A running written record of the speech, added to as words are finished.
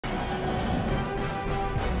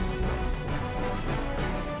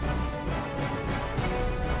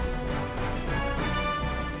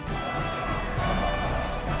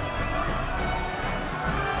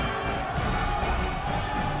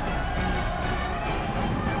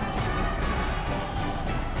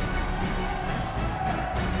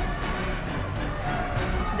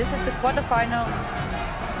This is the quarterfinals.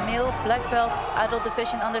 Male black belt adult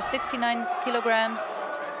division under 69 kilograms.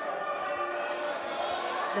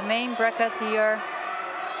 The main bracket here.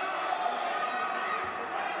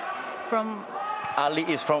 From Ali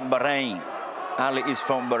is from Bahrain. Ali is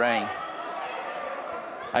from Bahrain.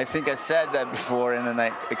 I think I said that before, and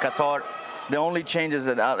then Qatar. The only changes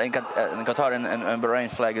that in Qatar and Bahrain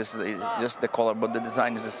flag is just the color, but the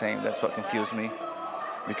design is the same. That's what confused me,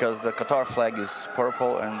 because the Qatar flag is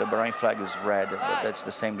purple and the Bahrain flag is red. But that's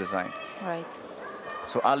the same design. right.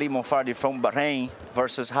 So Ali Monfaradi from Bahrain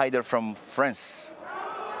versus Haidar from France.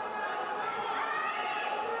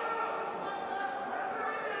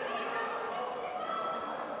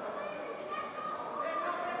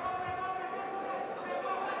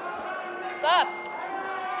 Stop.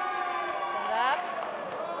 Stand up.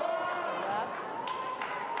 Stand up.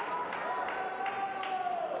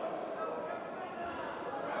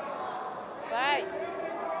 Right.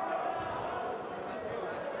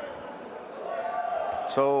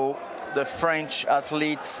 So the French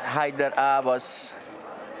athlete Haidar Abbass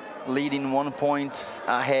leading 1 point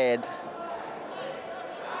ahead.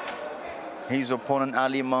 His opponent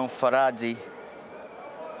Ali Monfaradi.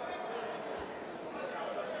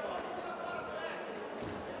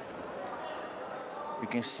 You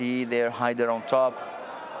can see there Haidar on top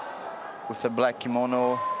with the black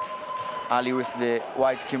kimono, Ali with the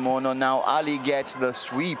white kimono. Now Ali gets the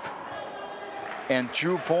sweep and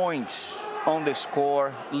 2 points on the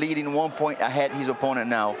score, leading 1 point ahead his opponent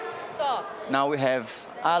now. Stop. Now we have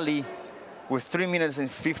Ali with 3 minutes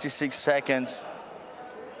and 56 seconds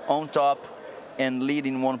on top and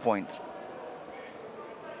leading 1 point.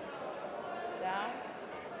 Down.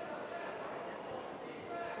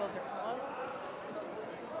 Closer. One.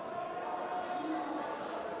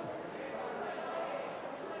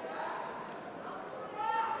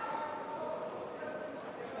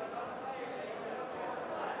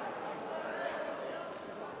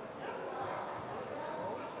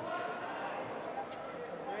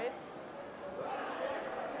 Grip.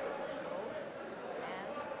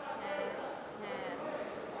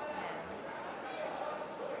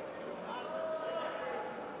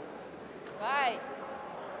 Right.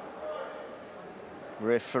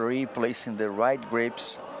 Referee placing the right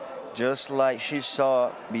grips, just like she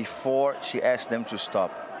saw before she asked them to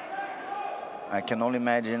stop. I can only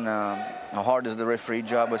imagine how hard is the referee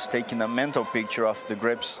job was taking a mental picture of the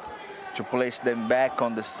grips to place them back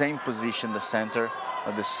on the same position, the center,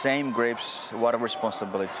 of the same grips. What a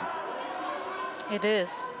responsibility. It is.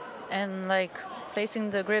 And like placing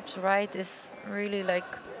the grips right is really like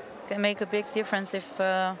can make a big difference if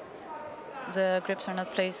the grips are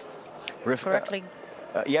not placed correctly.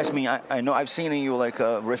 Yasmin, I know I've seen you like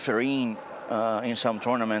refereeing in some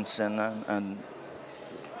tournaments, and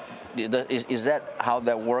is that how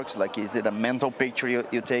that works? Like, is it a mental picture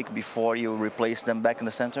you take before you replace them back in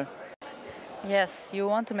the center? Yes, you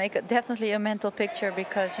want to make definitely a mental picture,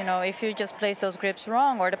 because you know if you just place those grips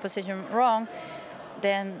wrong or the position wrong,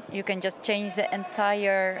 then you can just change the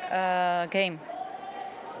entire game.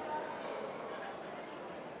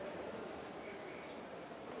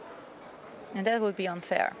 And that would be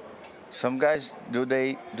unfair. Some guys, do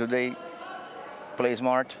they play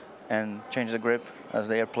smart and change the grip as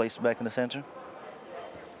they are placed back in the center?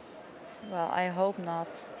 Well, I hope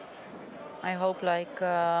not. I hope like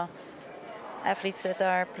athletes that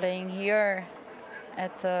are playing here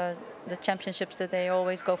at the championships, that they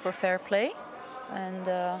always go for fair play, and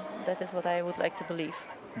that is what I would like to believe.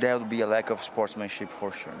 There would be a lack of sportsmanship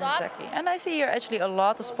for sure. Stop. Exactly, and I see here actually a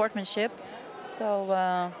lot of sportsmanship, so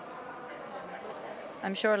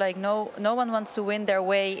I'm sure like no one wants to win their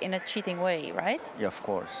way in a cheating way, right? Yeah, of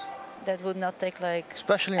course. That would not take like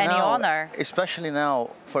especially any now, honor. Especially now,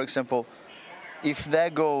 for example, if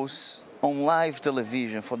that goes on live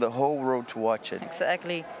television for the whole world to watch it.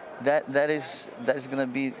 Exactly. That is gonna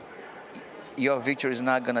be, your victory is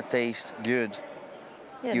not gonna taste good.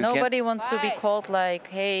 Yeah, nobody wants to be called like,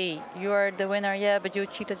 hey, you are the winner, yeah, but you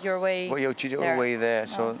cheated your way. Well, you cheated your way there.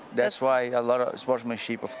 So that's why a lot of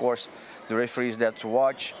sportsmanship, of course, the referee is there to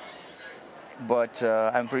watch. But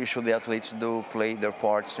I'm pretty sure the athletes do play their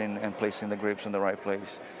parts in placing the grips in the right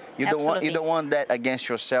place. You don't want that against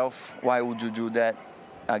yourself. Why would you do that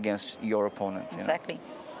against your opponent? Exactly. You know?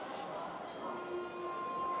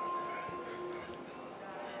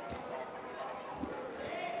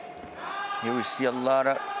 Here we see a lot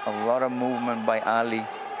of movement by Ali,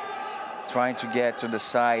 trying to get to the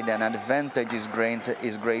side. An advantage is granted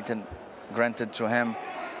to him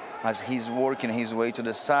as he's working his way to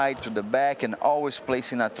the side, to the back, and always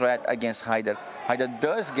placing a threat against Haidar. Haidar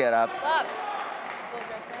does get up.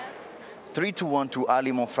 3-1 to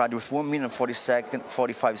Ali Monfaradi with 1 minute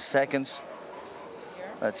 45 seconds.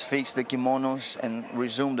 Let's fix the kimonos and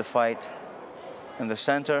resume the fight in the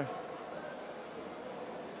center.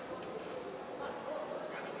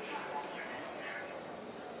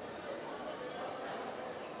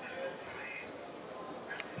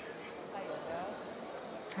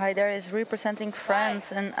 Haidar is representing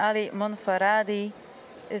France and Ali Monfaradi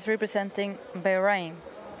is representing Bahrain.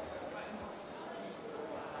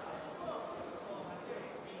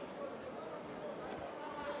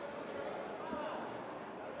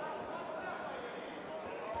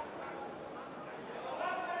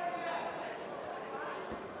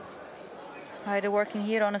 Haidar working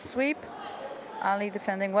here on a sweep. Ali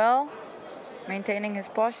defending well, maintaining his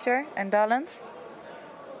posture and balance.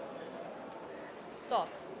 Stop.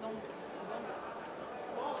 Don't.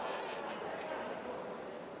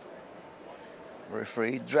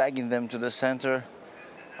 Referee dragging them to the center.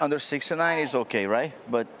 Under 69 is okay, right?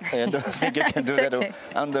 But I don't think you can do that okay.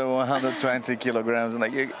 under 120 kilograms.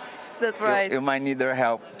 Like That's right. You might need their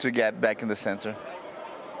help to get back in the center.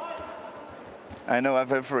 I know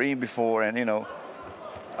I've refereed before, and you know,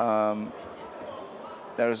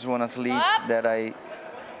 there was one athlete that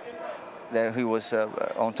he was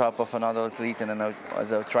on top of another athlete, and then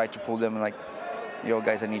as I tried to pull them, like, yo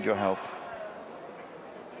guys, I need your help.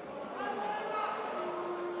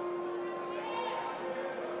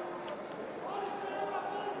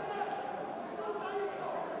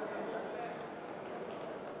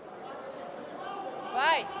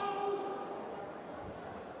 Vai.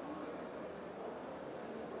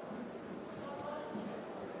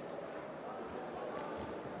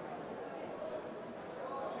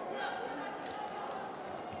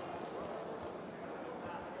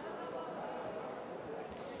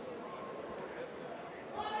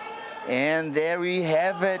 And there we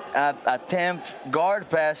have it, attempt guard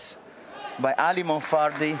pass by Ali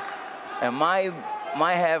Monfaradi. And might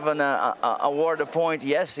have an award a point.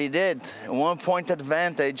 Yes, he did. 1 point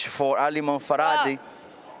advantage for Ali Monfaradi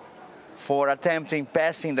for attempting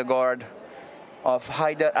passing the guard of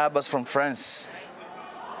Haidar Abbass from France.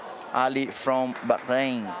 Ali from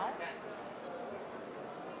Bahrain.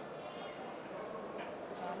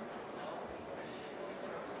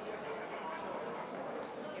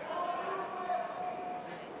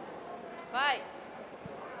 Vai.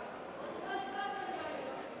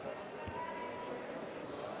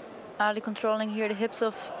 Ali controlling here the hips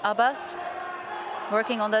of Abbass,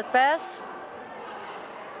 working on that pass.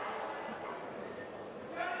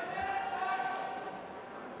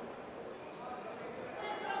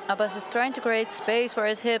 Abbass is trying to create space for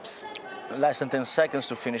his hips. Less than 10 seconds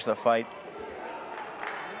to finish the fight.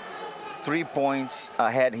 3 points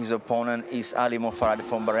ahead his opponent is Ali Monfaradi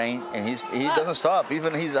from Bahrain, and he doesn't stop.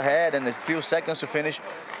 Even he's ahead and a few seconds to finish.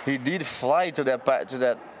 He did fly to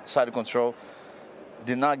that side control.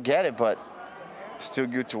 Did not get it, but still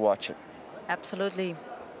good to watch it. Absolutely.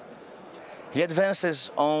 He advances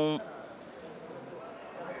on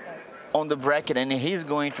the bracket, and he's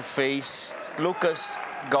going to face Lucas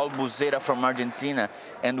Galbuzeira from Argentina.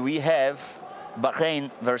 And we have Bahrain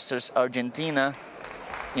versus Argentina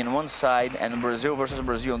in one side and Brazil versus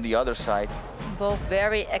Brazil on the other side. Both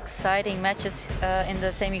very exciting matches in the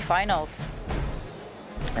semifinals.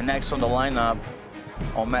 And next on the lineup,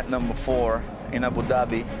 on mat number 4 in Abu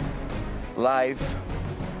Dhabi, live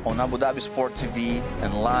on Abu Dhabi Sport TV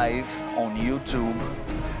and live on YouTube,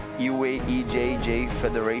 UAEJJ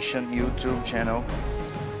Federation YouTube channel,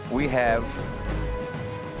 we have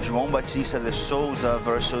João Batista de Souza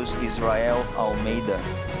versus Israel Almeida.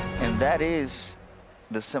 And that is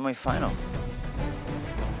the semifinal.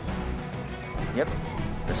 Yep,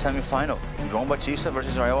 the semifinal. João Batista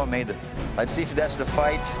versus Israel Almeida. Let's see if that's the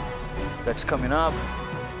fight that's coming up.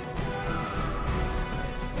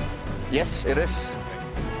 Yes, it is.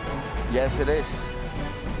 Yes, it is.